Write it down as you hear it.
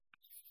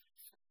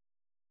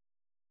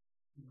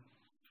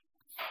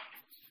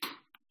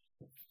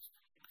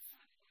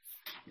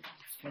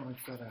Oh,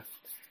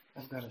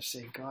 I've got to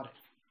say, got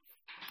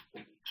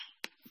it.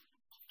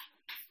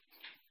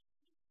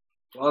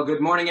 Well,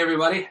 good morning,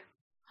 everybody.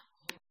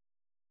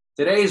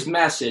 Today's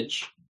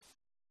message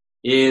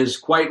is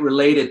quite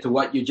related to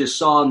what you just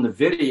saw in the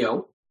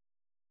video,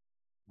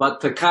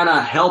 but to kind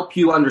of help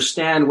you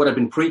understand what I've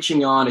been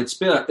preaching on, it's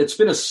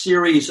been a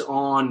series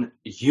on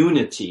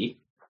unity.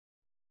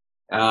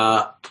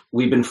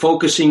 We've been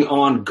focusing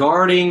on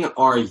guarding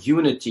our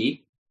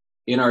unity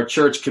in our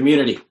church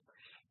community.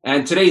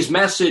 And today's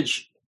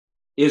message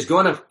is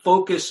going to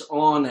focus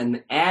on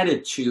an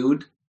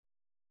attitude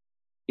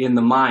in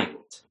the mind.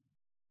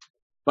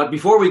 But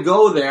before we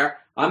go there,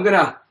 I'm going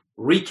to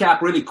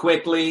recap really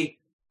quickly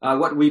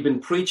what we've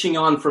been preaching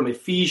on from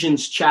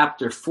Ephesians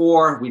chapter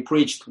 4. We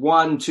preached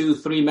 1, 2,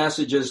 3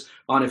 messages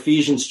on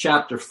Ephesians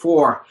chapter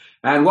 4.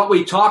 And what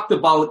we talked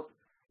about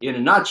in a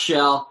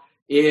nutshell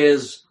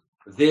is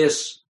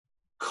this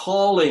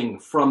calling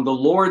from the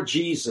Lord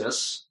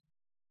Jesus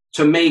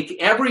to make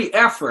every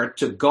effort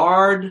to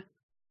guard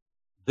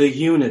the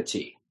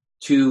unity,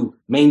 to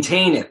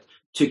maintain it,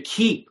 to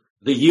keep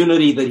the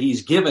unity that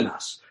he's given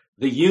us,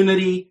 the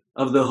unity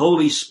of the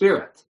Holy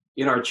Spirit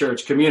in our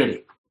church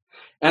community.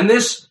 And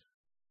this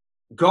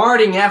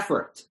guarding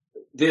effort,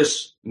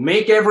 this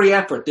make every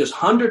effort, this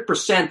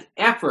 100%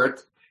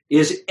 effort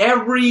is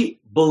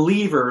every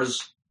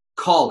believer's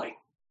calling.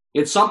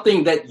 It's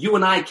something that you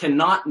and I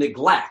cannot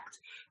neglect.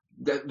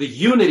 The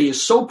unity is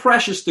so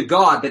precious to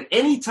God that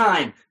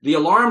anytime the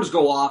alarms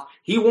go off,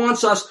 he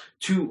wants us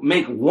to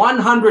make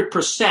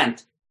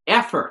 100%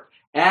 effort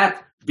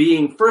at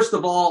being, first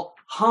of all,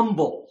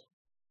 humble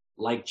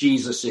like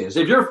Jesus is.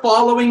 If you're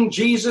following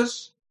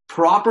Jesus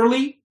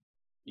properly,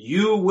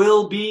 you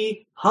will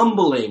be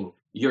humbling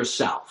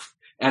yourself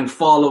and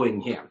following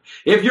him.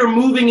 If you're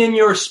moving in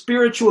your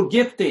spiritual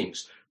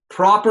giftings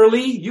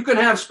properly, you can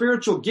have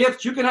spiritual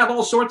gifts, you can have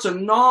all sorts of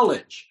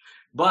knowledge.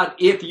 But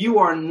if you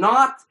are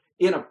not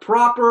in a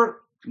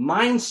proper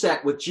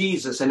mindset with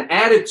Jesus, an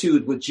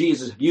attitude with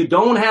Jesus, if you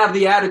don't have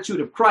the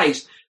attitude of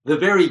Christ, the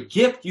very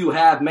gift you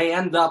have may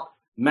end up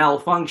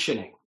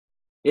malfunctioning.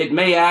 It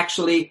may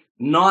actually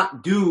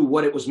not do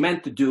what it was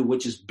meant to do,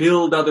 which is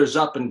build others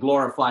up and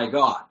glorify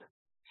God.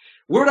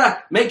 We're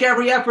to make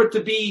every effort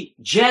to be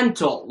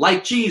gentle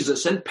like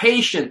Jesus and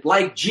patient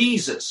like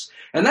Jesus.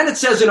 And then it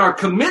says in our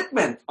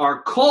commitment,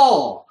 our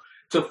call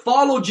to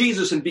follow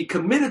Jesus and be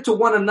committed to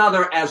one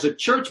another as a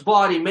church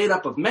body made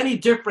up of many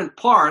different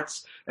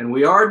parts, and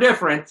we are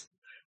different,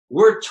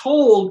 we're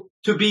told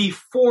to be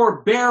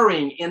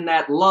forbearing in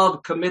that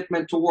love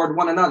commitment toward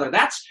one another.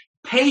 That's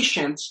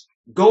patience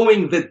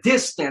going the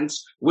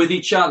distance with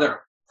each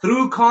other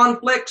through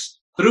conflicts,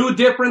 through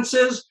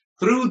differences,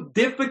 through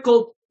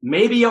difficult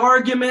maybe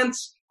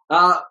arguments.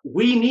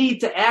 We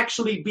need to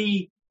actually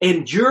be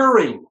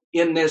enduring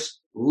in this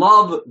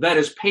love that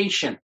is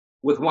patient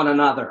with one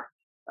another.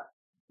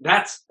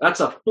 That's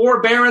a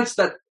forbearance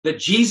that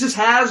Jesus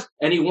has,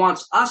 and he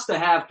wants us to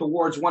have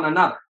towards one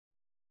another.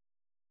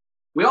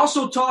 We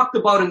also talked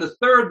about in the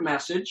third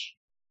message,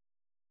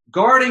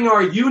 guarding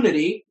our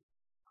unity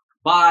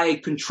by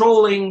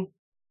controlling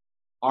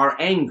our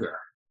anger.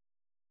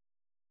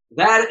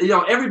 That,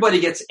 everybody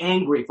gets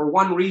angry for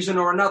one reason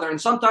or another, and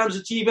sometimes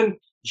it's even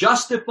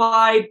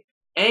justified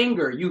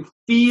anger. You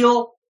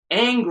feel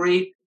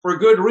angry for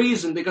good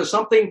reason because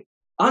something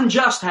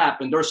unjust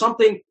happened or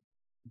something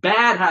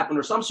bad happened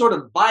or some sort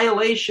of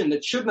violation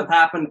that shouldn't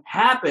have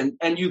happened,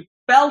 and you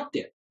felt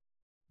it.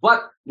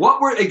 But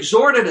what we're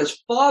exhorted as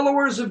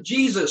followers of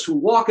Jesus who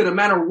walk in a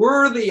manner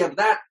worthy of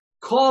that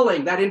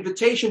calling, that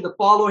invitation to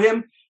follow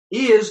him,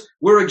 is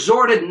we're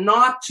exhorted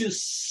not to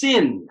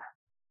sin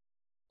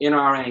in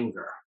our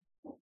anger.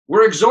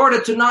 We're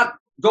exhorted to not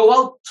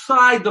go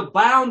outside the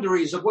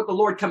boundaries of what the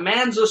Lord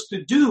commands us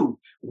to do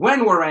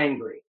when we're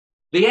angry.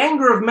 The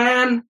anger of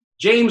man,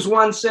 James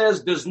 1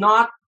 says, does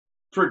not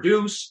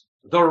produce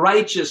the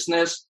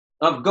righteousness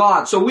of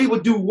God. So we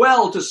would do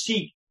well to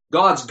seek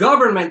God's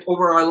government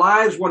over our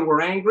lives when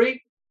we're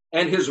angry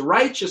and his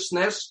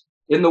righteousness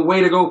in the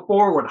way to go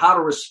forward, how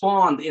to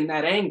respond in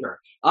that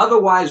anger.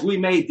 Otherwise, we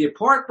may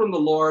depart from the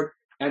Lord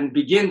and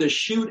begin to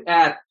shoot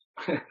at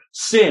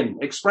sin,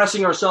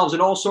 expressing ourselves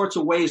in all sorts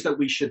of ways that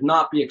we should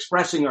not be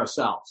expressing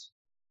ourselves.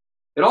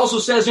 It also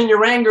says in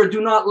your anger,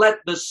 do not let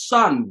the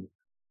sun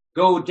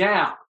go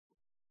down.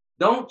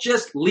 Don't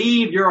just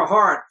leave your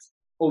heart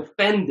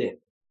offended.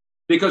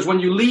 Because when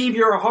you leave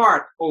your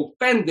heart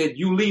offended,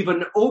 you leave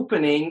an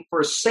opening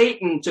for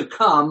Satan to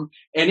come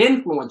and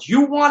influence.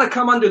 You want to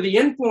come under the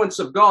influence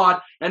of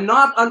God and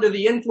not under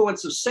the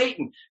influence of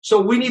Satan. So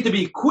we need to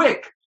be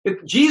quick.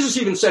 Jesus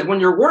even said, when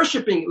you're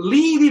worshiping,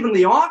 leave even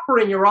the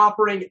offering you're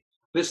offering,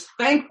 this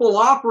thankful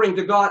offering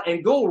to God,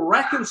 and go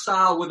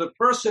reconcile with a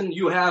person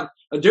you have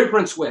a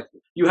difference with,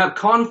 you have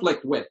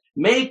conflict with.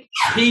 Make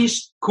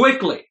peace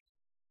quickly.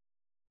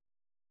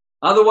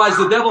 Otherwise,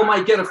 the devil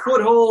might get a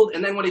foothold,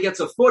 and then when he gets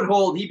a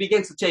foothold, he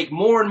begins to take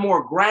more and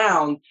more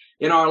ground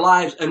in our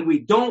lives, and we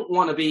don't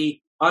want to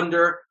be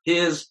under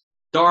his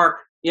dark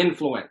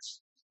influence.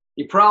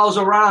 He prowls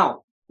around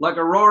like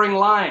a roaring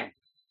lion,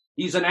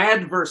 He's an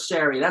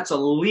adversary. That's a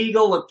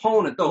legal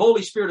opponent. The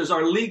Holy Spirit is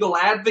our legal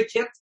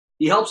advocate.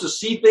 He helps us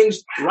see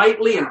things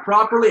rightly and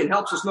properly and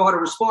helps us know how to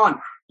respond.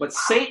 But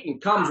Satan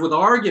comes with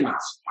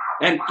arguments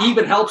and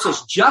even helps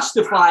us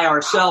justify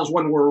ourselves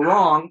when we're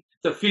wrong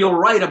to feel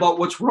right about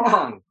what's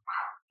wrong.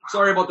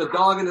 Sorry about the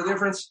dog and the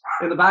difference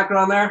in the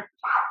background there.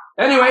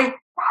 Anyway,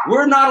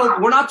 we're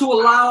not to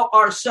allow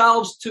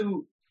ourselves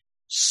to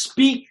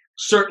speak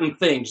certain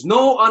things.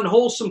 No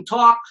unwholesome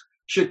talk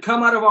should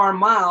come out of our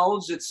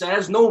mouths, it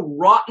says. No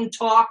rotten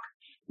talk.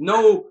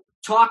 No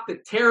talk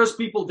that tears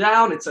people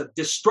down. It's a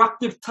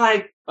destructive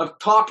type of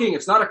talking.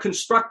 It's not a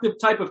constructive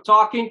type of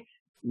talking.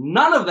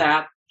 None of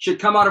that should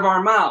come out of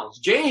our mouths.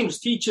 James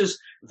teaches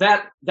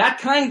that that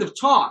kind of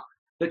talk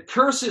that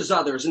curses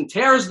others and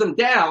tears them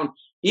down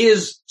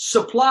is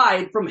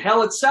supplied from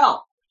hell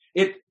itself.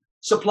 It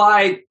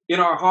supplied in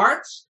our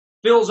hearts,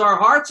 fills our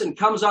hearts, and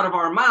comes out of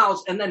our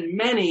mouths, and then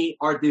many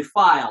are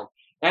defiled.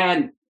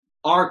 And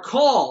our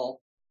call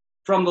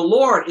from the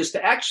Lord is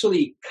to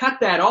actually cut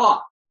that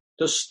off,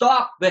 to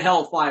stop the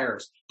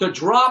hellfires, to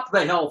drop the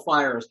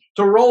hellfires,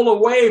 to roll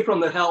away from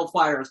the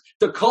hellfires,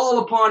 to call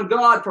upon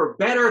God for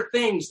better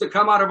things to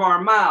come out of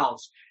our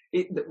mouths.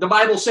 The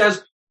Bible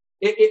says,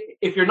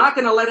 if you're not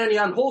going to let any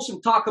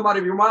unwholesome talk come out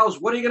of your mouths,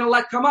 what are you going to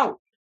let come out?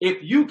 If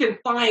you can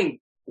find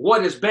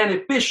what is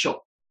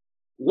beneficial,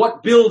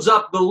 what builds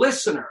up the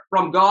listener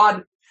from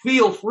God,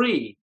 feel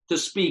free to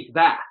speak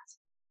that.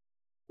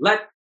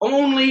 Let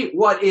only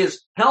what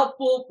is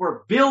helpful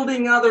for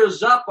building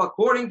others up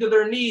according to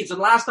their needs. And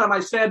last time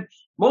I said,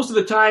 most of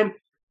the time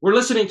we're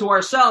listening to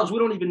ourselves. We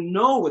don't even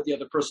know what the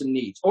other person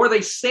needs. Or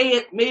they say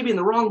it maybe in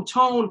the wrong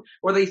tone,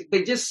 or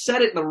they just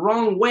said it in the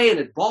wrong way and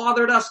it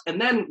bothered us. And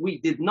then we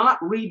did not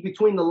read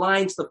between the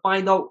lines to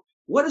find out,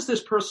 what does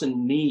this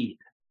person need,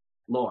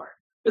 Lord?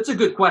 It's a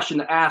good question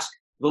to ask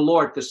the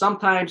Lord, because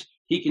sometimes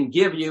he can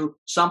give you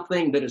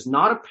something that is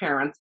not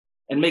apparent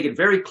and make it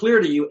very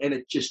clear to you, and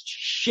it just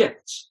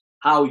shifts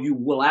how you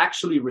will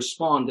actually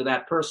respond to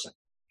that person.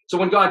 So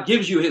when God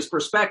gives you his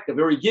perspective,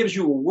 or he gives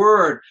you a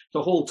word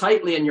to hold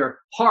tightly in your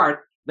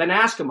heart, then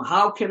ask him,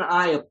 how can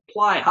I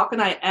apply? How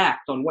can I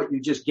act on what you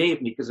just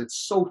gave me? Because it's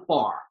so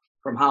far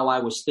from how I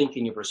was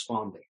thinking of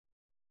responding.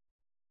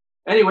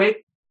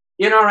 Anyway,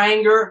 in our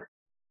anger,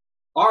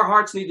 our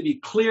hearts need to be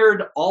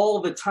cleared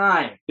all the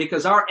time,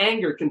 because our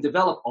anger can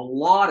develop a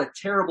lot of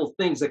terrible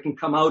things that can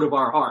come out of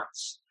our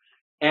hearts.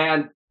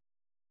 And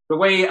the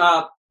way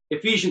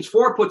Ephesians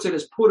 4 puts it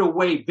is put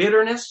away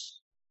bitterness.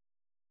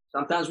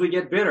 Sometimes we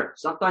get bitter.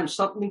 Sometimes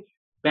something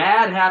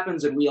bad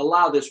happens and we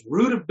allow this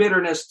root of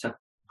bitterness to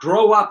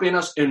grow up in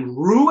us and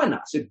ruin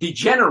us. It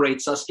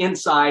degenerates us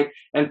inside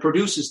and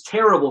produces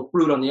terrible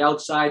fruit on the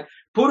outside.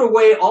 Put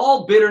away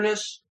all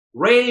bitterness,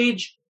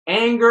 rage,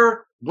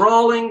 anger,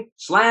 brawling,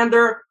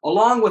 slander,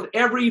 along with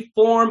every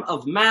form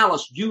of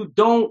malice. You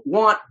don't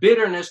want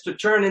bitterness to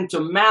turn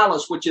into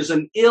malice, which is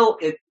an ill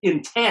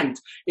intent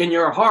in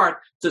your heart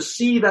to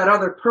see that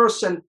other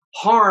person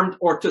harmed,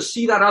 or to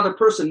see that other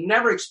person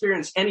never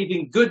experience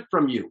anything good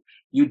from you.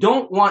 You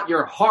don't want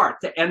your heart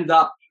to end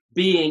up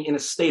being in a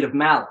state of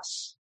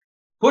malice.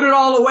 Put it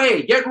all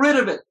away. Get rid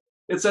of it.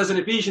 It says in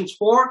Ephesians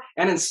 4,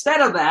 and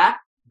instead of that,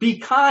 be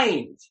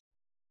kind.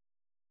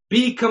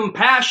 Be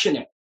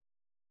compassionate.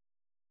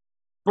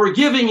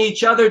 Forgiving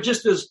each other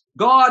just as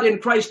God in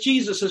Christ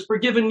Jesus has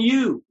forgiven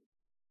you.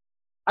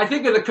 I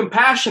think of the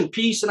compassion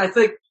piece, and I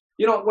think,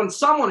 when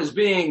someone is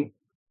being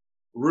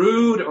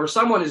rude, or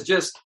someone is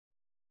just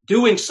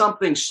doing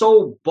something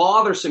so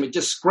bothersome, it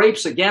just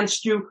scrapes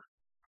against you,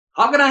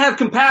 how can I have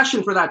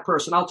compassion for that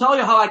person? I'll tell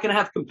you how I can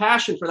have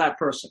compassion for that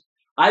person.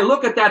 I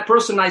look at that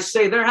person and I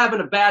say, they're having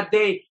a bad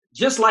day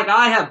just like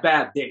I have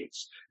bad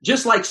days.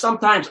 Just like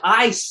sometimes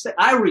I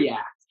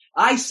react.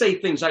 I say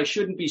things I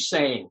shouldn't be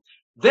saying.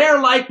 They're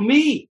like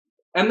me,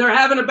 and they're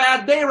having a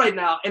bad day right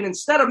now. And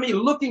instead of me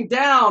looking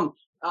down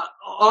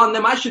on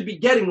them, I should be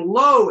getting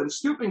low and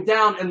stooping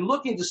down and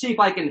looking to see if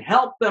I can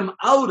help them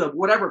out of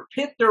whatever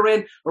pit they're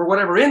in, or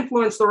whatever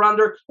influence they're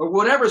under, or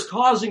whatever's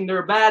causing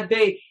their bad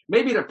day.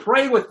 Maybe to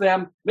pray with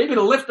them, maybe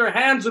to lift their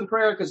hands in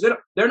prayer, because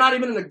they're not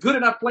even in a good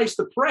enough place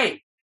to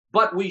pray.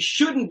 But we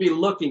shouldn't be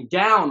looking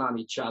down on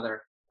each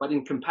other, but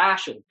in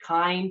compassion,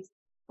 kind,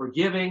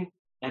 forgiving,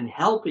 and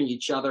helping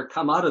each other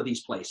come out of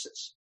these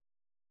places.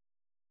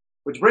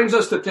 Which brings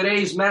us to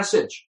today's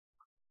message.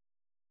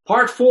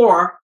 Part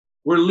 4,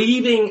 we're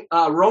leaving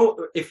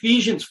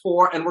Ephesians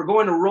 4, and we're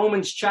going to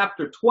Romans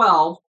chapter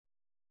 12.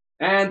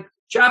 And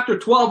chapter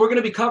 12, we're going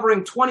to be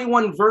covering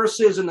 21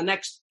 verses in the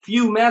next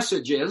few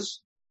messages.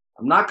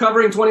 I'm not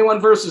covering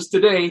 21 verses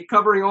today,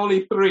 covering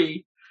only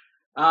 3.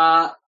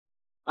 I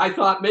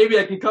thought maybe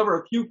I can cover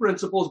a few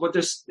principles, but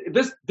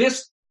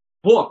this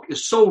book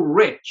is so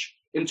rich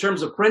in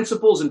terms of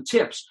principles and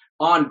tips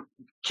on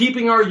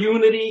keeping our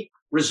unity,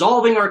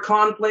 resolving our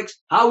conflicts,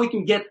 how we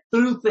can get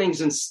through things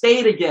and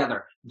stay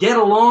together, get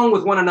along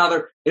with one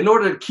another in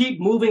order to keep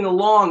moving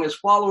along as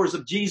followers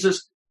of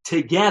Jesus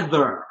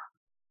together.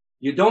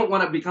 You don't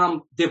want to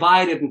become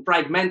divided and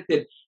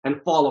fragmented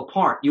and fall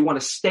apart. You want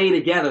to stay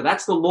together.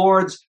 That's the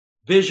Lord's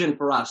vision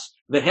for us.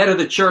 The head of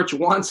the church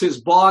wants his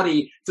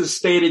body to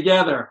stay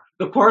together.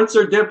 The parts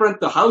are different.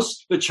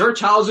 The church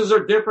houses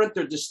are different.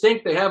 They're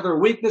distinct. They have their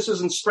weaknesses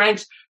and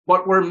strengths,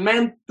 but we're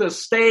meant to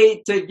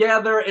stay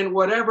together in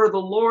whatever the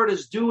Lord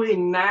is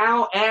doing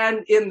now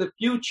and in the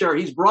future.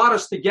 He's brought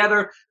us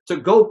together to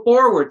go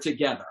forward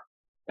together.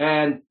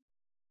 And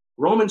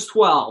Romans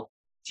 12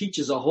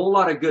 teaches a whole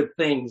lot of good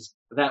things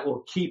that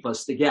will keep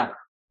us together.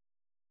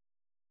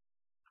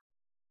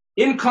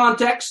 In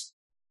context,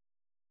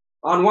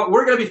 on what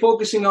we're going to be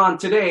focusing on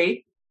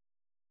today,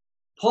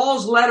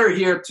 Paul's letter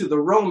here to the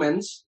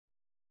Romans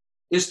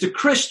is to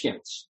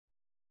Christians.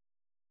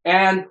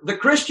 And the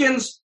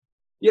Christians,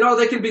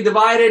 they can be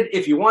divided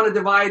if you want to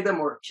divide them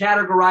or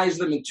categorize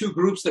them in two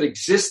groups that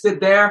existed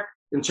there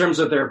in terms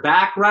of their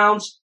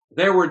backgrounds.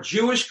 There were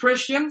Jewish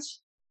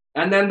Christians,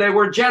 and then there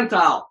were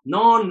Gentile,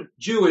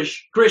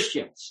 non-Jewish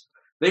Christians.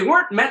 They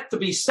weren't meant to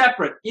be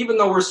separate, even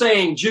though we're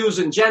saying Jews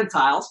and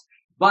Gentiles,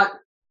 but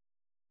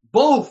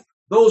both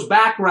those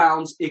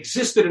backgrounds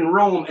existed in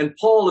Rome, and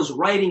Paul is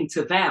writing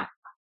to them.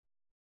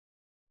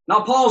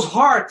 Now, Paul's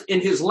heart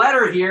in his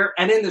letter here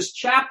and in this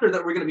chapter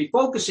that we're going to be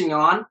focusing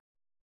on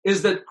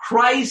is that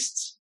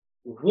Christ's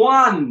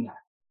one,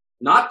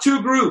 not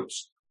two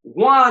groups,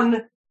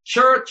 one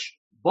church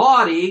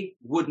body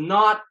would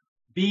not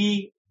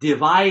be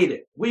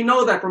divided. We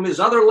know that from his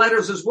other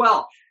letters as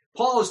well.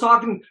 Paul is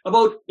talking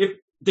about if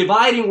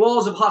dividing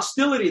walls of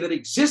hostility that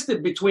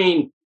existed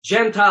between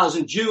Gentiles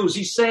and Jews.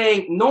 He's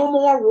saying no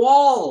more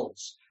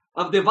walls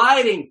of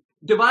dividing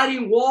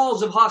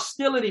walls of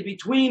hostility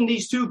between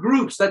these two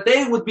groups, that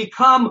they would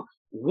become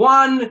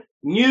one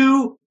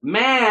new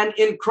man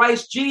in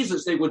Christ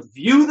Jesus. They would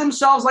view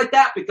themselves like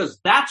that because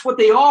that's what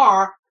they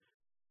are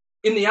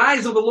in the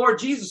eyes of the Lord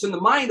Jesus, in the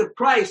mind of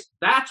Christ.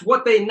 That's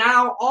what they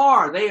now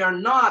are. They are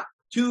not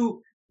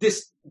two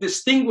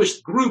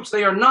distinguished groups.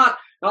 They are not,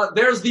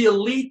 there's the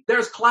elite,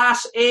 there's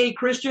class A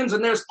Christians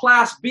and there's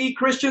class B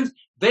Christians.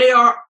 They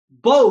are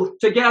both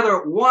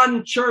together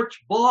one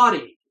church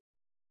body.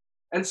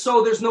 And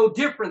so there's no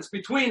difference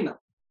between them.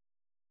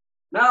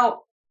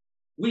 Now,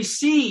 we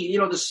see,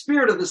 the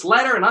spirit of this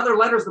letter and other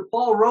letters that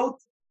Paul wrote.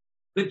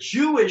 The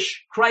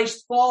Jewish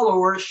Christ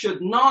follower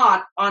should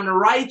not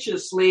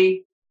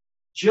unrighteously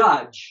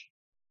judge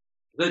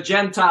the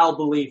Gentile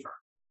believer.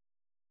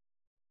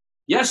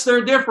 Yes,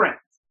 they're different.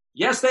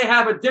 Yes, they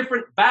have a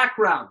different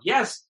background.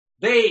 Yes,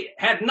 they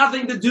had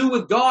nothing to do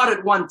with God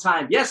at one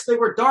time. Yes, they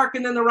were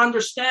darkened in their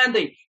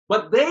understanding,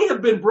 but they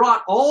have been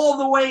brought all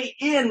the way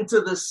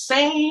into the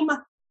same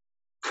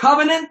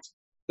covenant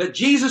that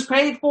Jesus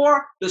paid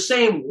for, the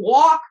same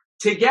walk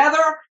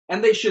together,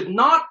 and they should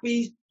not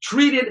be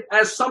treated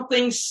as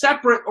something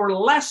separate or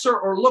lesser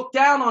or looked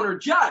down on or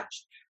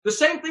judged. The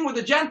same thing with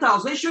the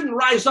Gentiles. They shouldn't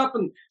rise up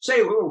and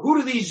say, who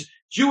do these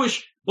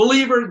Jewish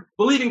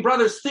believing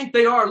brothers think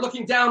they are,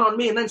 looking down on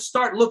me, and then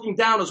start looking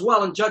down as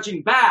well and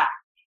judging back.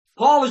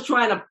 Paul is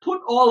trying to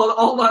put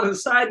all that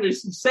aside, and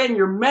he's saying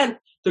you're meant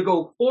to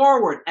go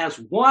forward as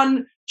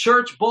one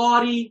church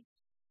body,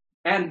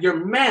 and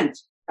you're meant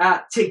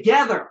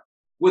together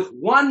with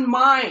one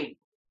mind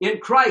in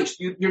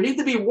Christ. You need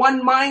to be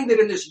one-minded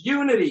in this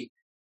unity.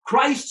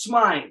 Christ's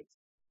mind.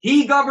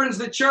 He governs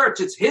the church.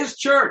 It's his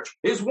church,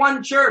 his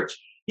one church.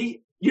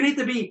 You need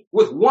to be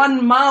with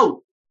one mouth,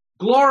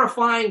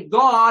 glorifying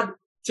God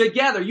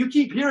together. You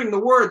keep hearing the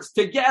words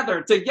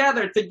together,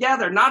 together,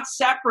 together, not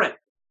separate.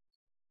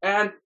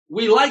 And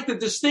we like to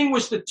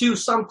distinguish the two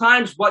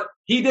sometimes, but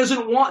he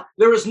doesn't want,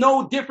 there is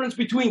no difference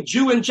between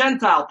Jew and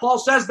Gentile. Paul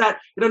says that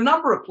in a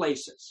number of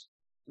places.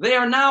 They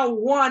are now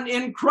one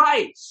in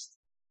Christ.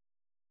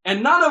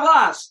 And none of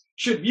us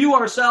should view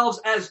ourselves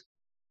as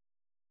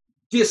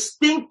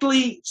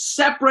distinctly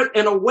separate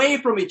and away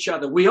from each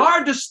other. We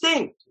are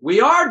distinct.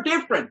 We are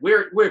different.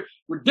 We're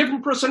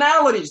different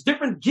personalities,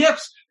 different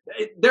gifts.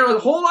 There are a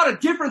whole lot of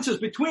differences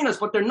between us,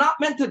 but they're not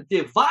meant to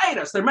divide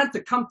us. They're meant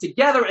to come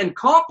together and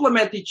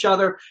complement each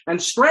other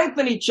and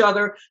strengthen each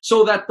other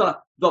so that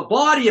the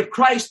body of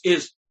Christ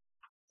is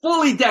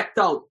fully decked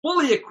out,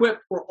 fully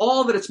equipped for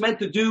all that it's meant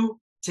to do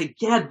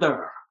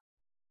together.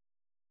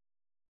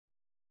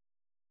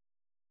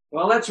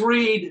 Well, let's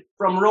read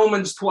from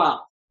Romans 12.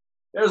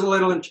 There's a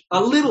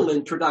little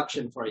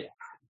introduction for you.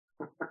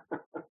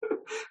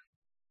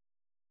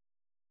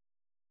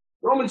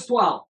 Romans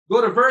 12.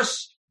 Go to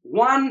verse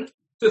 1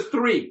 to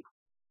 3.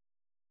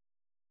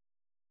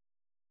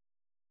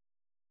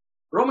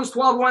 Romans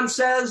 12:1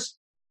 says,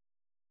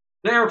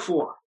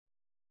 therefore,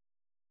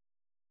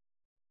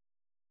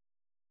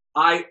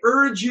 I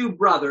urge you,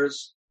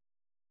 brothers,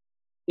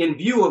 in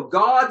view of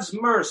God's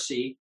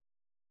mercy,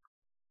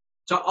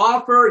 to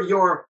offer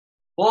your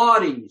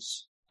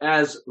bodies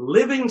as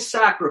living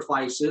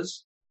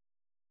sacrifices,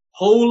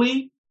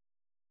 holy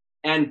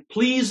and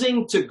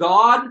pleasing to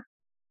God,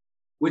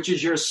 which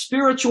is your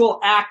spiritual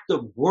act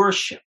of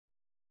worship.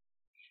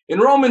 In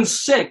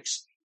Romans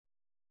 6,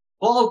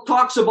 Paul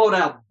talks about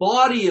a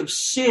body of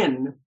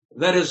sin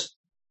that has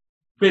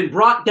been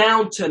brought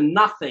down to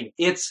nothing.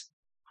 It's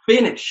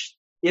finished.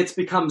 It's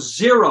become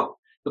zero.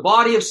 The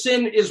body of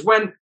sin is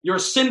when your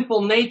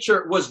sinful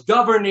nature was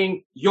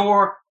governing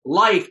your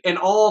life and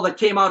all that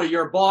came out of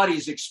your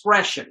body's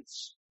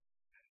expressions.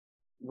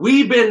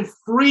 We've been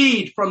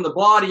freed from the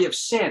body of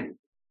sin.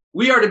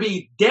 We are to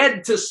be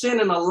dead to sin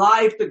and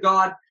alive to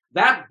God.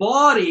 That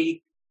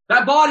body's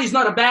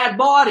not a bad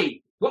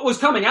body. What was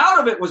coming out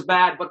of it was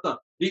bad, but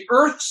the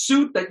earth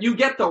suit that you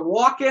get to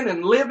walk in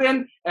and live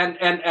in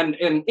and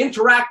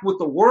interact with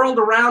the world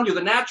around you,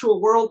 the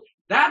natural world,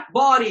 that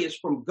body is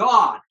from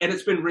God, and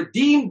it's been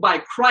redeemed by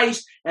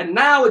Christ, and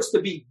now it's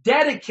to be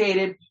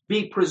dedicated,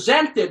 be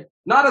presented,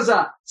 not as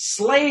a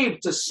slave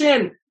to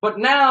sin, but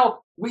now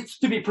it's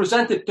to be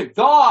presented to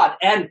God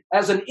and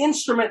as an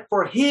instrument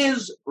for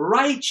His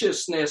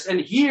righteousness. And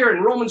here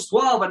in Romans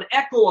 12, an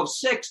echo of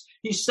 6,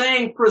 he's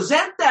saying,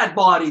 present that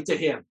body to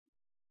Him.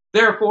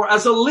 Therefore,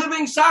 as a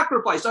living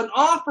sacrifice, an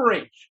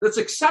offering that's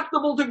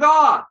acceptable to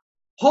God,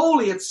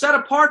 holy, it's set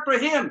apart for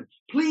Him,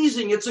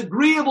 pleasing, it's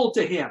agreeable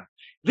to Him.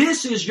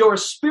 This is your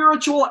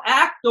spiritual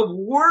act of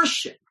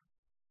worship.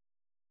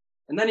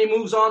 And then he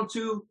moves on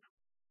to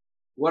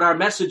what our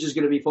message is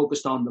going to be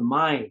focused on, the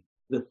mind,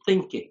 the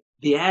thinking,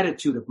 the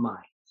attitude of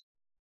mind.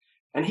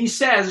 And he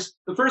says,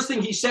 the first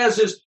thing he says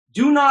is,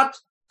 do not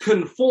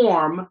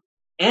conform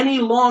any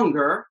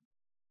longer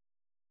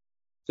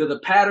to the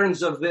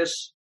patterns of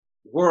this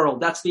world.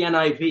 That's the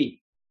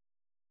NIV.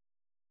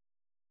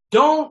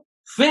 Don't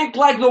think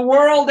like the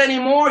world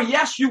anymore.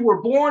 Yes, you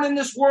were born in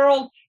this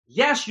world.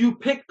 Yes, you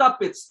picked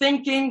up its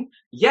thinking.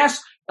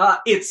 Yes,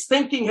 its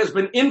thinking has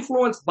been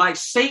influenced by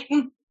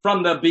Satan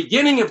from the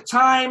beginning of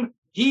time.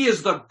 He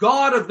is the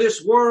God of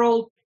this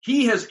world.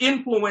 He has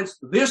influenced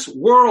this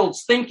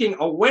world's thinking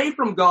away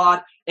from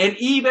God and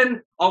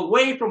even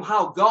away from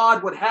how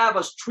God would have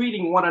us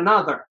treating one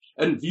another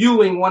and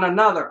viewing one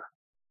another.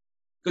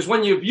 Because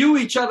when you view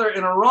each other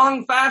in a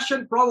wrong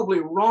fashion,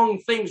 probably wrong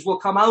things will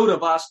come out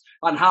of us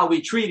on how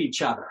we treat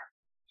each other.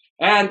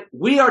 And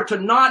we are to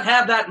not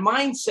have that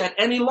mindset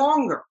any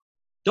longer.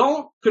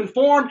 Don't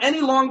conform any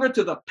longer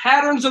to the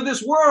patterns of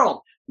this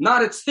world,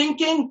 not its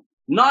thinking,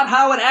 not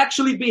how it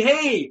actually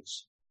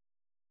behaves,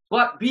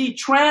 but be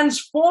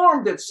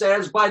transformed, it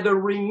says, by the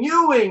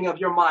renewing of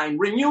your mind.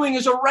 Renewing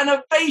is a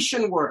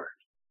renovation word.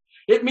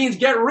 It means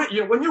get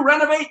rid. When you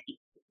renovate,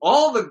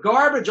 all the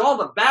garbage, all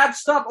the bad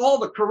stuff, all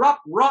the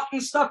corrupt,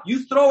 rotten stuff,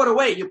 you throw it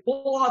away. You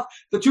pull off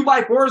the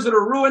 2x4s that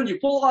are ruined. You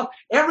pull off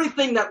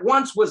everything that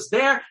once was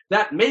there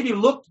that maybe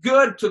looked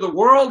good to the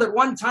world at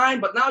one time,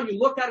 but now you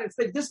look at it and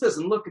think, this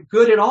doesn't look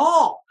good at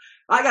all.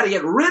 I got to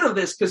get rid of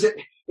this because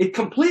it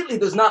completely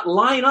does not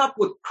line up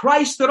with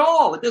Christ at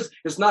all.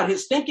 It's not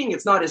His thinking.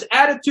 It's not His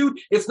attitude.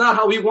 It's not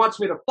how He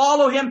wants me to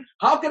follow Him.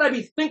 How can I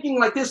be thinking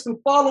like this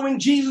and following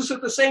Jesus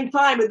at the same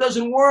time? It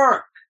doesn't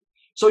work.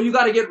 So you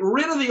got to get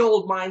rid of the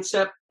old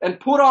mindset and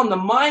put on the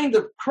mind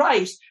of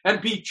Christ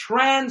and be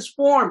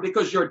transformed,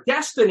 because your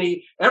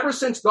destiny, ever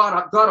since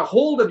God got a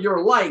hold of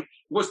your life,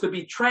 was to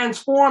be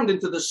transformed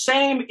into the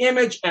same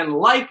image and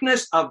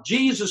likeness of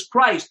Jesus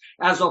Christ.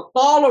 As a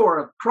follower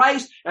of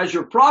Christ, as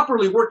you're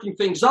properly working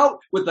things out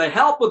with the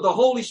help of the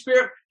Holy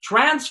Spirit,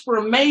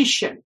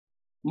 transformation,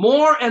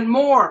 more and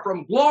more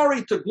from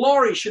glory to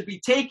glory, should be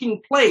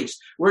taking place,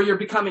 where you're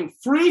becoming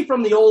free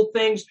from the old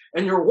things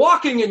and you're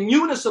walking in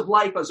newness of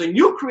life as a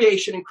new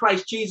creation in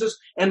Christ Jesus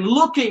and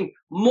looking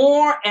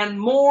more and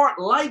more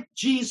like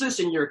Jesus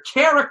in your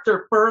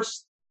character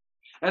first,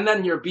 and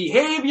then your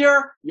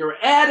behavior, your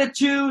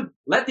attitude.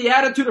 Let the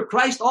attitude of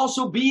Christ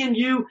also be in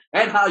you,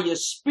 and how you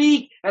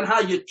speak and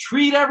how you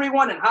treat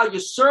everyone and how you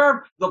serve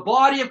the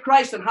body of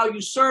Christ and how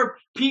you serve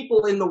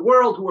people in the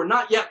world who are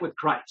not yet with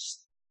Christ.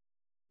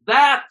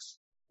 That's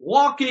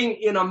walking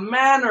in a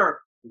manner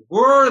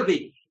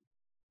worthy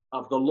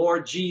of the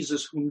Lord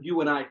Jesus, whom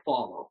you and I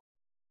follow.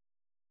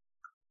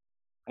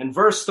 And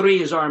verse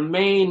 3 is our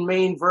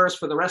main verse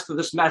for the rest of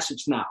this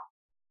message now.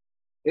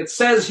 It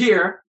says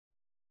here,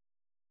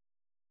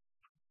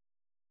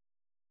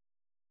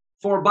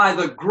 for by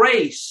the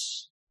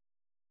grace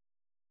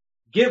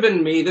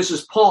given me, this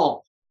is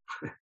Paul.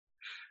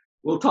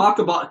 We'll talk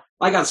about,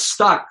 I got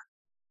stuck.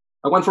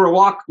 I went for a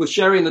walk with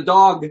Sherry and the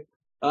dog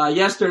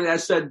yesterday. I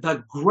said,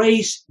 the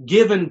grace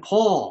given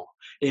Paul.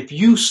 If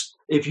you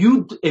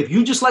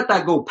just let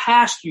that go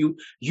past you,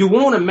 you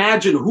won't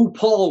imagine who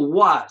Paul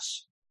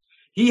was.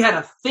 He had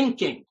a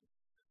thinking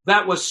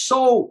that was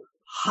so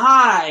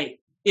high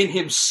in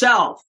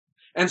himself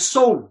and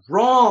so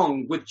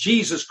wrong with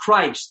Jesus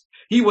Christ.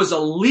 He was a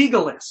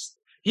legalist.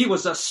 He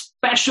was a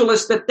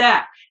specialist at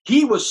that.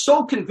 He was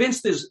so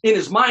convinced in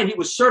his mind he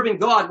was serving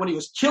God when he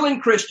was killing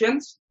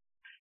Christians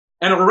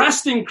and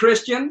arresting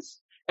Christians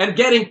and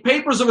getting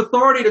papers of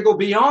authority to go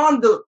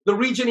beyond the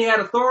region he had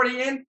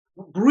authority in,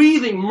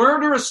 breathing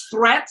murderous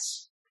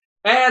threats.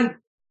 And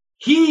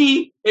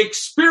he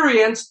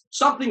experienced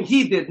something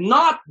he did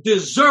not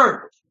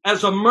deserve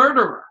as a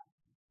murderer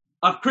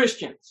of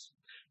Christians.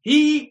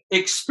 He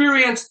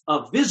experienced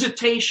a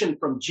visitation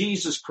from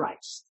Jesus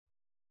Christ.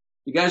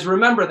 You guys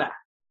remember that?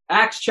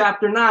 Acts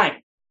chapter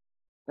 9.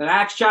 In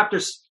Acts chapter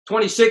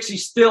 26,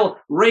 he's still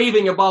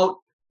raving about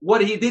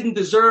what he didn't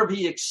deserve,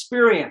 he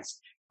experienced.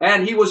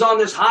 and he was on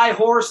this high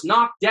horse,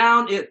 knocked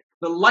down.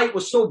 The light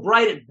was so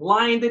bright it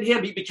blinded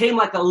him. He became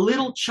like a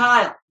little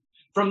child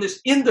from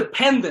this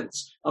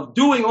independence of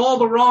doing all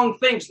the wrong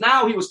things.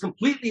 Now he was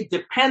completely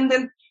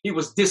dependent. He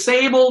was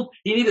disabled.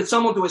 He needed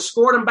someone to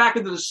escort him back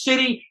into the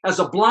city. As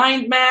a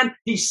blind man,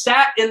 he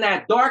sat in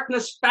that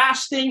darkness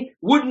fasting,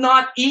 would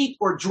not eat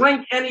or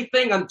drink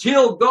anything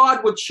until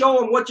God would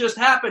show him what just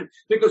happened.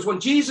 Because when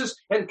Jesus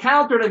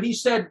encountered him, he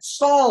said,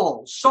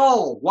 "Saul,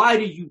 Saul, why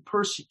do you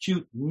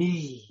persecute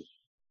me?"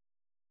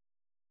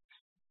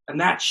 And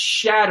that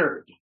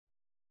shattered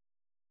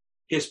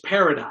his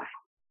paradigm.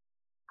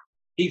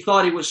 He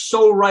thought he was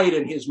so right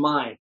in his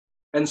mind.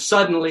 And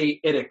suddenly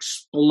it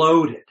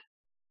exploded.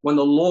 When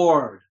the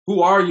Lord,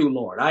 "Who are you,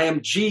 Lord?" "I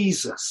am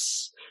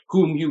Jesus,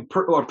 whom you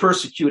are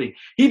persecuting."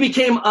 He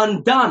became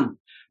undone.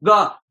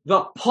 The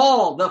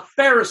Paul, the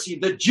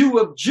Pharisee, the Jew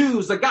of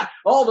Jews, the guy,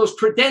 all those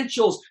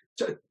credentials,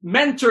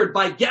 mentored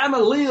by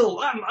Gamaliel.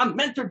 I'm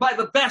mentored by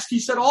the best. He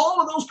said, all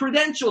of those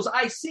credentials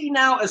I see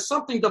now as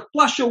something to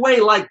flush away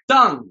like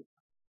dung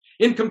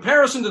in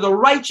comparison to the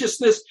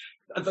righteousness,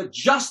 the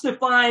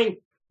justifying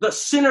the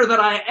sinner that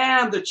I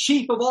am, the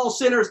chief of all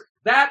sinners.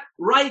 That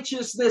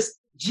righteousness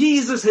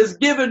Jesus has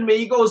given me.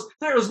 He goes,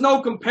 there is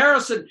no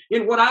comparison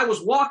in what I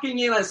was walking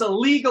in as a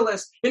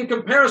legalist in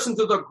comparison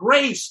to the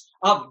grace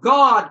of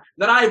God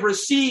that I've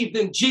received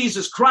in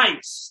Jesus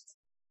Christ.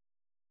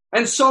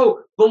 And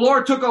so the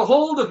Lord took a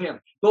hold of him.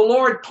 The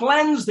Lord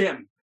cleansed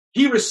him.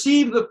 He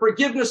received the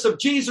forgiveness of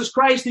Jesus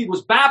Christ. He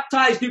was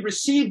baptized. He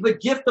received the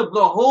gift of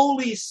the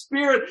Holy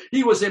Spirit.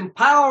 He was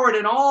empowered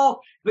in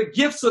all the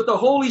gifts that the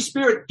Holy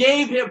Spirit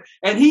gave him.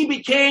 And he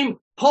became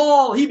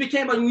Paul. He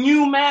became a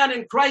new man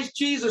in Christ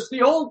Jesus.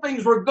 The old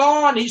things were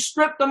gone. He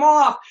stripped them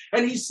off.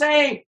 And he's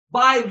saying,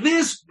 by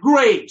this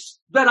grace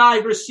that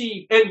I've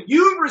received, and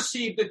you've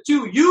received it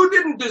too. You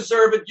didn't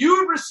deserve it.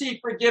 You've received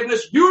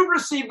forgiveness. You've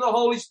received the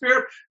Holy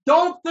Spirit.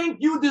 Don't think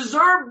you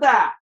deserve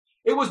that.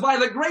 It was by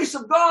the grace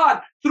of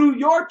God, through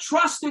your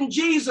trust in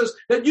Jesus,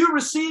 that you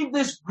received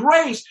this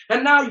grace.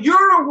 And now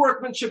you're a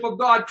workmanship of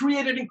God,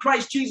 created in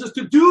Christ Jesus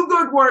to do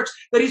good works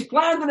that he's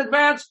planned in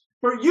advance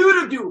for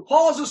you to do.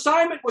 Paul's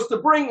assignment was to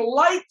bring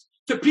light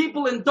to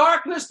people in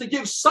darkness, to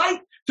give sight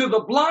to the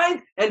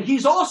blind. And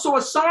he's also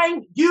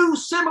assigned you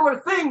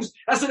similar things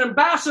as an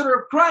ambassador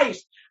of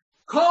Christ,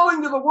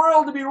 calling to the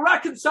world to be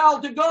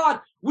reconciled to God.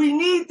 We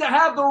need to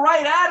have the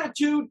right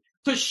attitude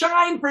to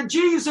shine for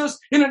Jesus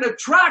in an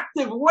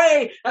attractive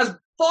way. As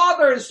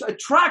fathers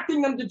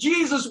attracting them to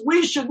Jesus,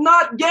 we should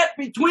not get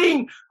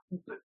between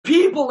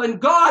people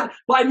and God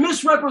by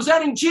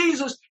misrepresenting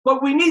Jesus,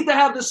 but we need to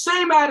have the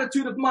same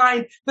attitude of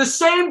mind, the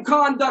same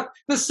conduct,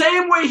 the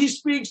same way he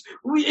speaks.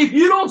 If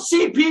you don't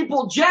see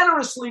people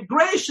generously,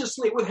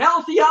 graciously, with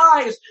healthy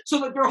eyes,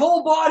 so that your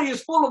whole body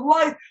is full of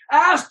light,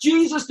 ask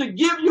Jesus to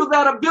give you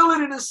that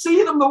ability to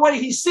see them the way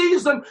he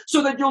sees them,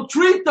 so that you'll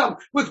treat them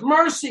with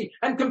mercy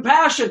and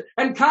compassion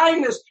and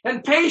kindness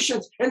and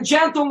patience and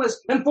gentleness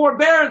and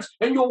forbearance,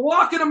 and you'll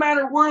walk in a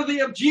manner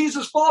worthy of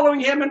Jesus, following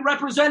him and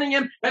representing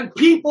him, and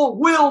people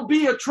will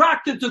be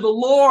attracted to the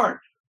Lord.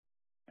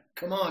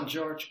 Come on,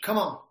 George. Come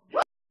on.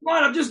 Come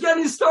on, I'm just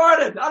getting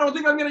started. I don't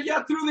think I'm going to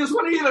get through this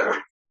one either.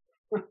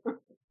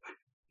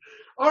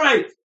 All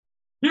right,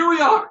 here we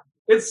are.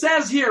 It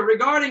says here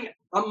regarding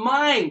a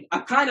mind,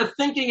 a kind of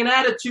thinking and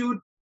attitude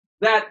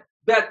that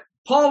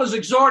Paul is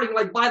exhorting,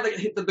 like by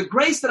the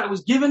grace that I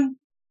was given.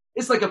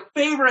 It's like a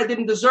favor I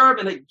didn't deserve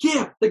and a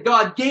gift that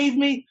God gave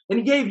me and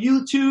he gave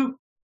you too.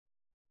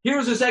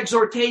 Here's his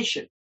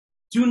exhortation.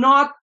 Do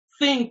not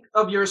think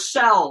of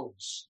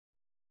yourselves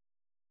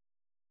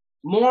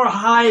more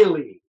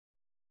highly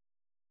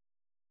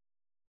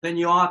than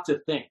you ought to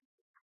think.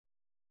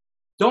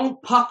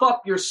 Don't puff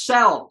up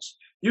yourselves.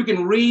 You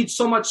can read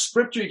so much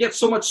scripture, you get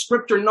so much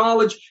scripture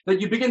knowledge that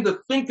you begin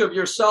to think of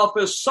yourself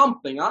as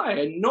something.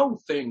 I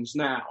know things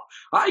now.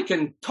 I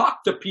can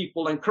talk to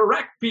people and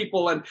correct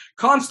people and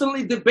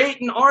constantly debate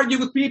and argue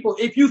with people.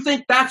 If you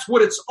think that's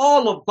what it's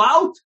all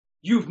about,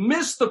 you've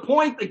missed the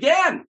point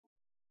again.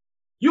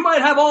 You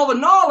might have all the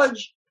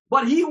knowledge,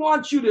 but he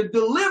wants you to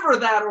deliver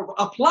that or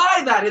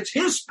apply that. It's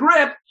his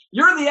script.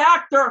 You're the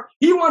actor.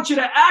 He wants you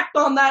to act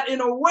on that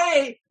in a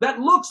way that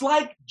looks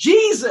like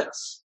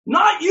Jesus,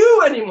 not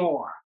you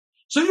anymore.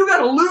 So you got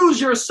to lose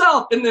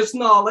yourself in this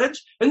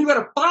knowledge, and you got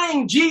to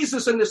find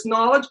Jesus in this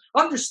knowledge,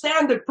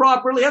 understand it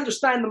properly,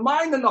 understand the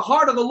mind and the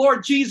heart of the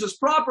Lord Jesus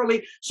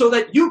properly, so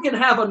that you can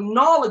have a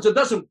knowledge that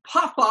doesn't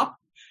puff up,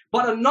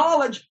 but a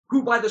knowledge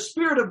who by the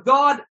Spirit of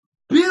God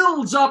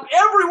builds up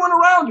everyone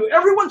around you.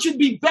 Everyone should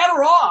be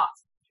better off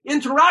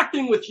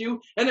interacting with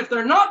you. And if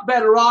they're not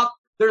better off,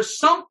 there's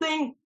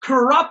something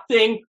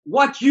corrupting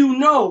what you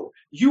know.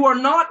 You are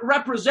not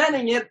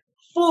representing it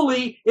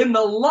fully in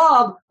the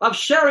love of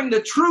sharing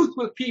the truth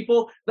with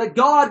people that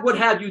God would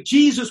have you,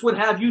 Jesus would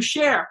have you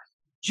share.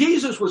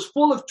 Jesus was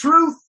full of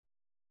truth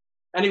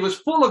and he was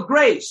full of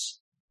grace.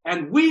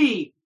 And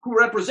we who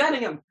are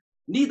representing him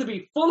need to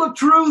be full of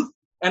truth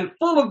and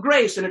full of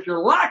grace. And if you're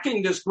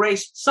lacking this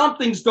grace,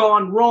 something's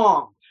gone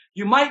wrong.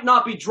 You might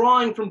not be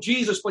drawing from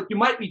Jesus, but you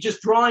might be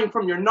just drawing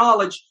from your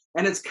knowledge,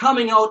 and it's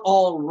coming out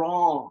all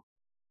wrong.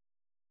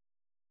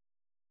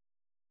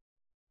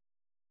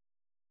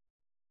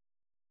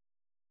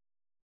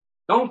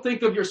 Don't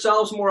think of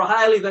yourselves more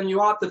highly than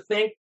you ought to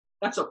think.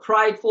 That's a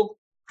prideful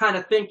kind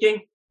of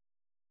thinking.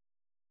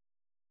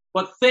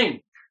 But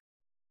think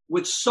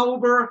with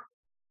sober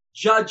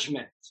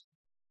judgment,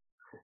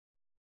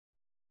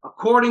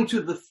 according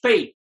to the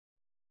faith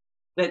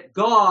that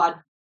God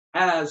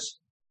has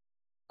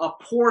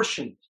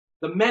apportioned,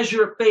 the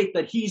measure of faith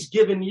that he's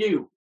given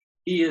you.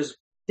 He has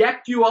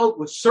decked you out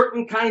with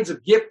certain kinds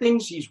of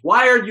giftings. He's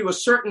wired you a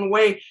certain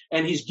way,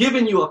 and he's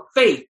given you a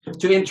faith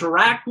to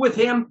interact with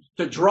him,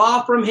 to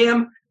draw from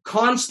him,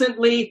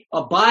 constantly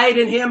abide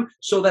in him,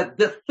 so that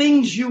the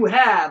things you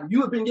have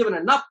been given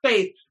enough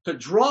faith to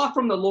draw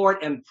from the Lord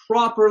and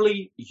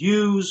properly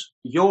use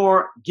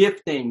your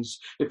giftings.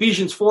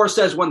 Ephesians 4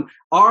 says when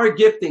our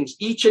giftings,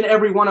 each and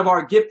every one of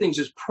our giftings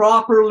is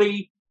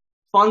properly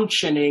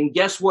functioning,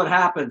 guess what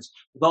happens?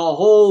 The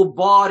whole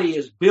body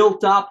is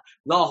built up.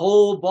 The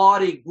whole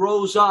body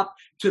grows up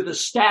to the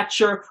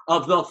stature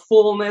of the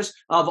fullness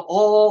of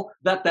all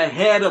that the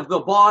head of the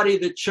body,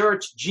 the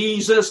church,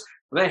 Jesus,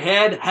 the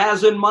head,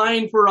 has in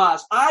mind for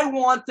us. I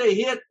want to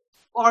hit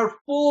our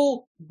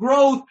full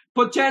growth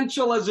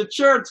potential as a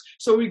church.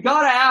 So we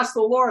got to ask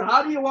the Lord,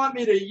 how do you want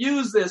me to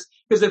use this?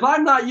 Because if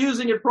I'm not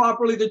using it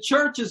properly, the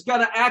church is going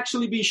to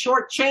actually be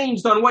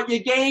shortchanged on what you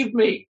gave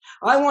me.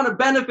 I want to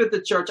benefit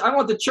the church. I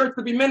want the church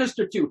to be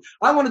ministered to.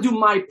 I want to do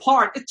my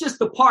part. It's just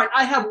the part.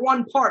 I have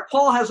one part.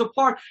 Paul has a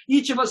part.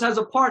 Each of us has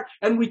a part.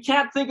 And we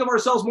can't think of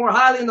ourselves more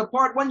highly in the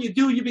part. When you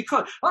do, you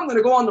become, I'm going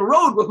to go on the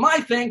road with my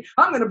thing.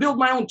 I'm going to build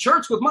my own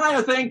church with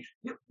my thing.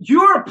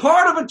 You're a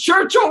part of a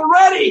church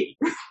already.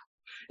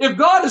 If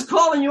God is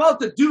calling you out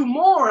to do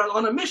more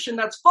on a mission,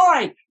 that's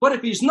fine. But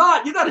if he's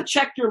not, you got to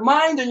check your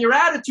mind and your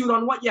attitude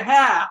on what you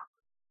have,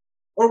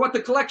 or what the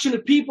collection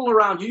of people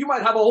around you. You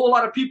might have a whole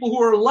lot of people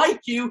who are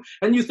like you,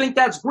 and you think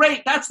that's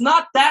great. That's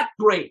not that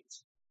great,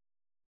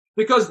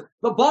 because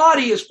the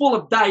body is full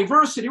of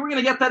diversity. We're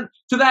going to get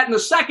to that in the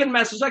second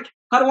message. I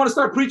don't want to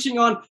start preaching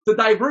on the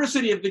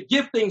diversity of the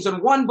giftings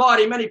and one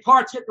body, many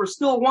parts, yet we're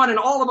still one, and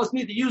all of us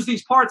need to use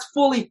these parts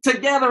fully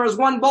together as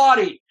one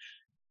body.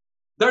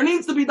 There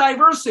needs to be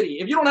diversity.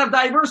 If you don't have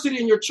diversity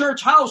in your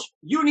church house,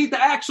 you need to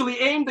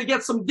actually aim to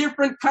get some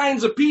different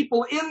kinds of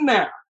people in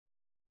there.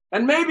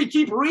 And maybe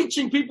keep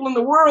reaching people in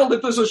the world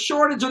if there's a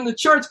shortage in the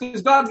church,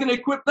 because God's going to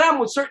equip them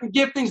with certain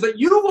giftings that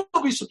you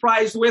will be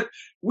surprised with.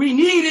 We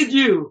needed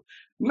you.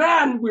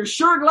 Man, we're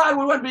sure glad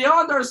we went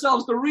beyond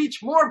ourselves to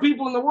reach more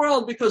people in the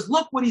world, because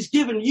look what he's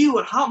given you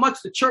and how much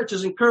the church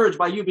is encouraged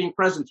by you being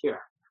present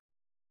here.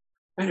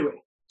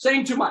 Anyway,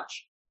 saying too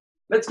much.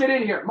 Let's get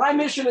in here. My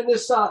mission in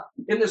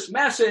this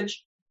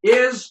message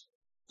is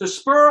to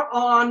spur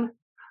on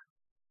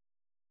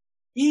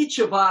each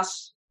of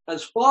us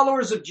as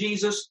followers of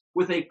Jesus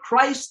with a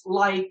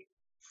Christ-like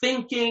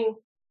thinking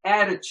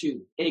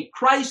attitude. A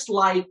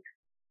Christ-like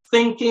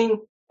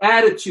thinking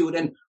attitude.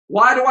 And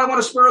why do I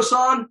want to spur us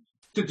on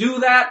to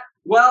do that?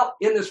 Well,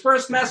 in this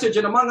first message,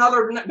 and among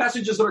other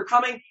messages that are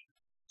coming,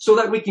 so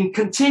that we can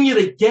continue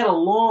to get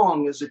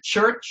along as a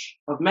church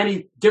of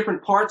many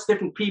different parts,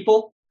 different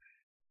people.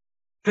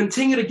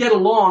 Continue to get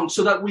along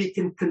so that we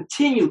can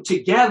continue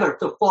together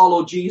to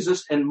follow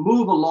Jesus and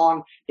move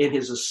along in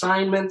his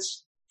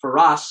assignments for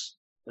us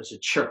as a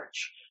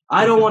church.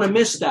 I don't want to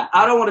miss that.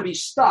 I don't want to be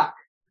stuck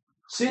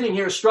sitting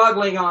here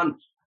struggling on,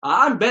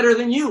 I'm better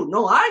than you.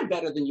 No, I'm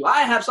better than you.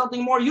 I have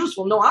something more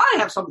useful. No, I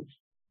have something.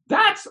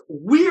 That's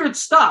weird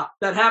stuff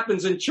that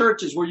happens in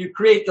churches where you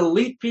create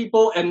elite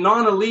people and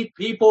non-elite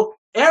people.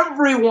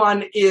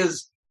 Everyone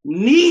is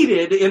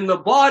needed in the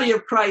body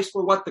of Christ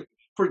for what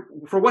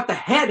the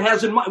head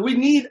has in mind. We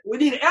need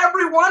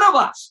every one of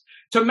us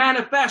to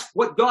manifest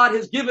what God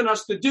has given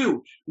us to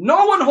do.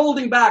 No one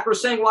holding back or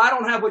saying, well, I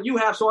don't have what you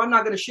have, so I'm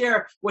not going to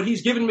share what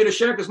he's given me to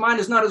share because mine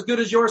is not as good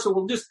as yours, so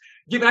we'll just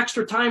give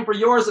extra time for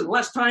yours and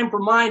less time for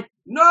mine.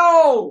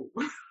 No!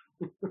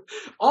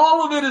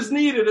 All of it is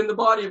needed in the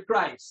body of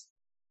Christ.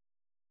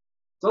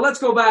 So let's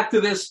go back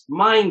to this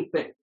mind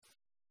thing.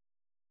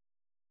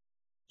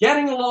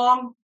 Getting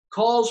along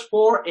calls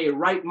for a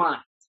right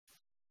mind.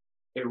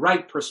 A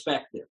right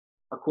perspective,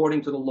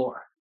 according to the Lord.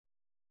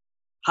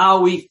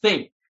 How we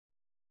think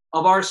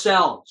of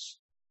ourselves.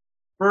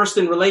 First,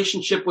 in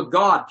relationship with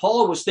God.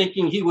 Paul was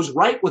thinking he was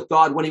right with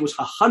God when he was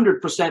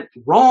 100%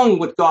 wrong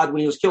with God when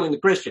he was killing the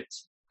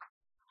Christians.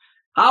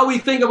 How we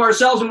think of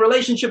ourselves in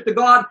relationship to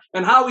God,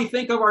 and how we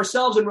think of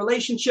ourselves in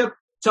relationship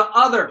to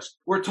others.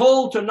 We're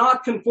told to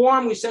not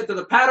conform, we said, to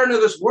the pattern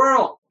of this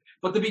world,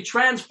 but to be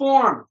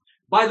transformed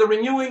by the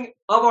renewing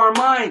of our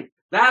mind.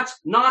 That's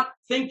not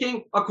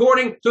thinking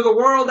according to the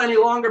world any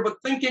longer, but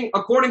thinking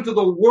according to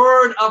the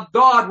Word of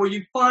God, where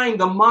you find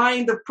the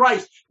mind of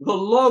Christ, the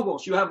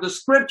Logos. You have the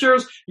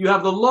Scriptures, you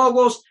have the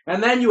Logos,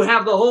 and then you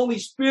have the Holy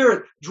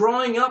Spirit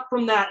drawing up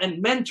from that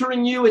and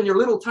mentoring you in your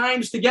little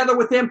times together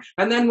with Him.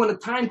 And then when the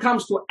time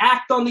comes to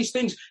act on these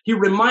things, He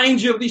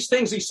reminds you of these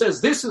things. He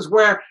says, this is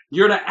where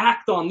you're to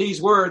act on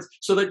these words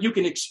so that you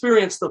can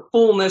experience the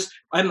fullness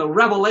and the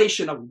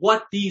revelation of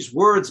what these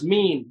words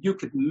mean. You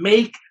could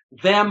make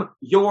them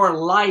your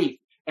life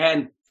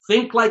and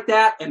think like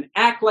that and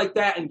act like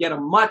that and get a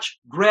much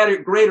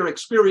greater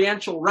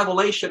experiential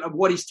revelation of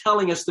what He's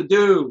telling us to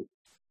do.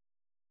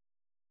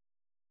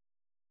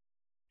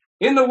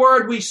 In the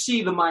Word, we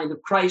see the mind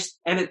of Christ,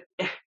 and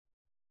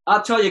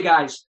I'll tell you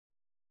guys,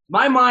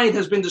 my mind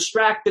has been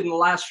distracted in the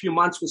last few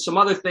months with some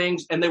other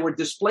things, and they were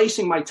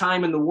displacing my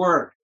time in the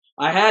Word.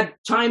 I had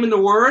time in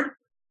the Word.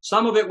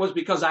 Some of it was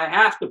because I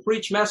have to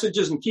preach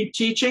messages and keep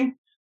teaching,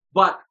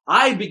 but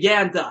I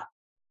began to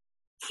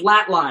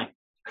flatline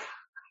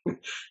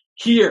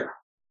here.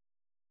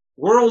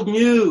 World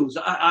news,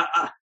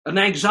 an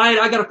anxiety.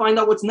 I got to find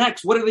out what's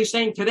next. What are they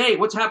saying today?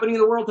 What's happening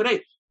in the world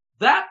today?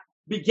 That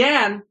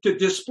began to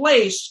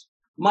displace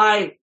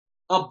my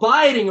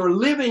abiding or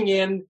living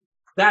in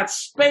that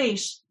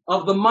space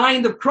of the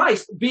mind of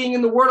Christ, being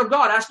in the Word of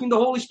God, asking the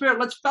Holy Spirit,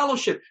 let's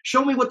fellowship.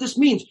 Show me what this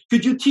means.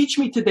 Could you teach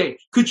me today?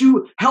 Could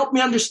you help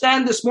me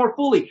understand this more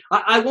fully?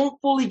 I won't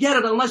fully get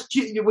it unless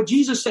what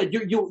Jesus said,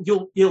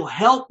 you'll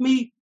help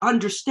me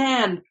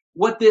understand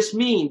what this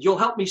means. You'll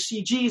help me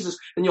see Jesus,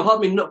 and you'll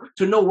help me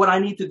know what I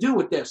need to do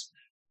with this.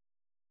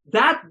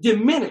 That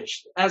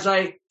diminished as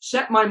I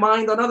set my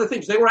mind on other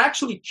things. They were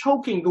actually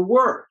choking the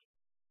Word.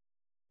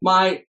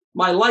 My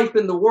life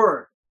in the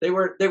Word. They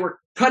were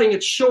cutting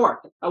it short.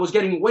 I was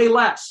getting way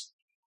less.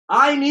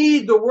 I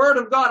need the Word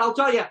of God. I'll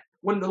tell you,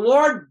 when the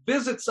Lord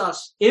visits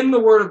us in the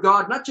Word of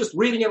God, not just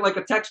reading it like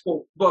a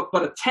textbook, but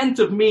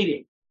attentive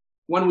meeting,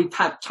 when we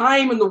have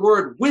time in the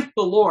Word with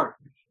the Lord,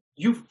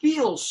 you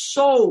feel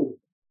so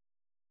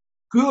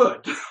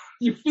good.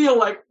 You feel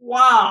like,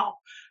 wow,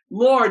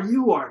 Lord,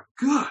 you are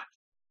good.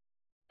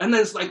 And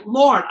then it's like,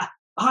 Lord,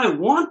 I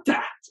want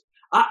that.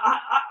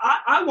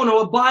 I want to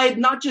abide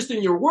not just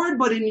in your Word,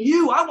 but in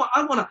you.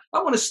 I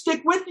want to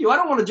stick with you. I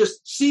don't want to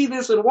just see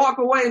this and walk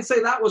away and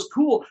say that was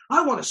cool.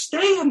 I want to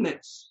stay in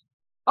this.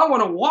 I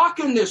want to walk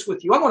in this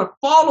with you. I want to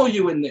follow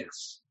you in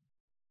this.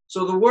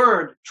 So the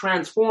Word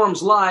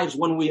transforms lives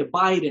when we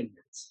abide in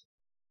it.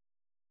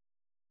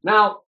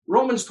 Now,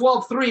 Romans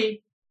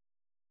 12:3,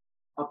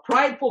 a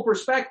prideful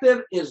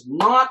perspective is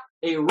not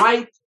a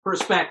right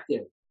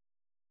perspective.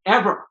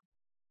 Ever.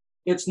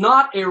 It's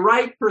not a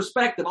right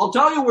perspective. I'll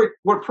tell you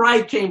where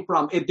pride came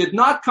from. It did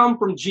not come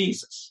from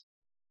Jesus.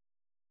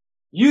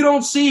 You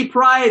don't see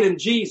pride in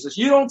Jesus.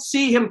 You don't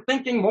see Him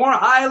thinking more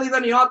highly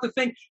than He ought to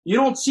think. You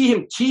don't see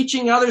Him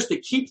teaching others to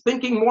keep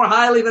thinking more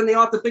highly than they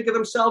ought to think of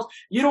themselves.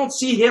 You don't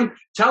see Him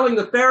telling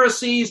the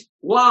Pharisees,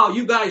 wow,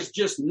 you guys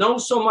just know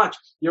so much.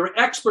 You're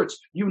experts.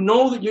 You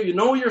know that you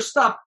know your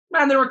stuff.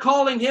 Man, they were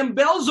calling Him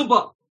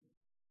Beelzebub.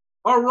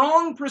 A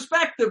wrong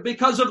perspective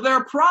because of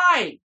their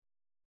pride.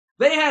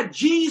 They had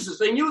Jesus.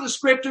 They knew the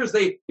Scriptures.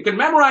 They could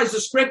memorize the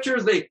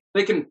Scriptures.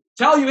 They can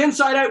tell you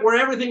inside out where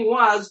everything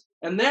was.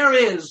 And there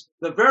is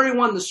the very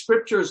one the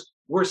Scriptures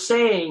were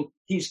saying,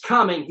 He's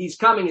coming, He's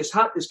coming, He's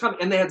coming.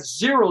 And they had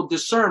zero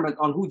discernment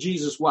on who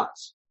Jesus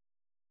was.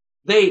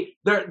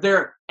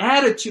 Their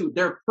attitude,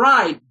 their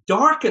pride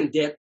darkened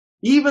it,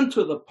 even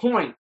to the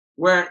point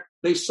where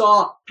they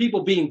saw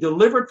people being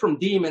delivered from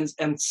demons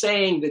and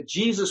saying that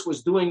Jesus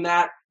was doing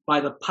that by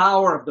the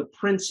power of the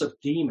prince of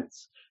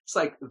demons. It's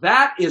like,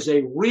 that is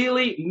a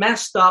really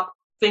messed up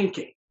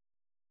thinking.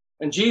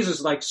 And Jesus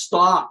is like,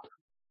 stop.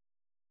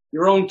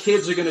 Your own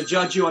kids are going to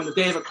judge you on the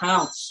day of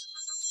accounts.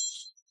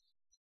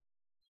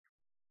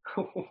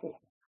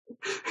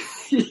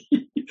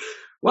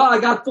 Well, I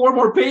got 4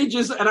 more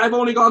pages and I've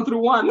only gone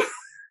through 1.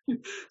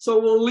 So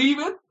we'll leave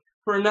it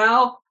for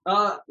now.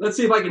 Let's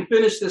see if I can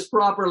finish this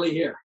properly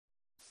here.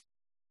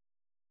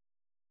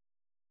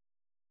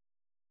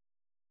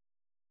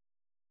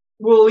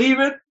 We'll leave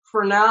it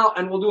for now,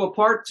 and we'll do a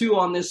part 2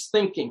 on this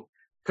thinking.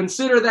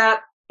 Consider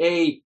that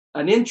an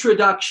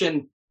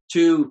introduction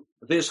to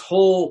this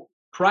whole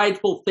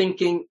prideful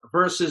thinking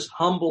versus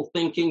humble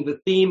thinking. The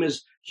theme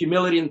is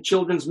humility in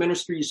children's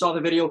ministry. You saw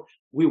the video.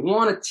 We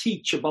want to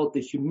teach about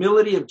the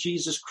humility of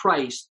Jesus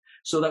Christ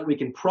so that we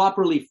can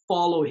properly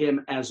follow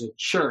Him as a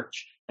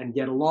church and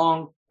get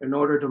along in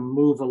order to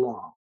move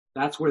along.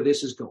 That's where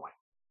this is going.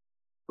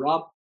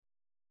 Rob?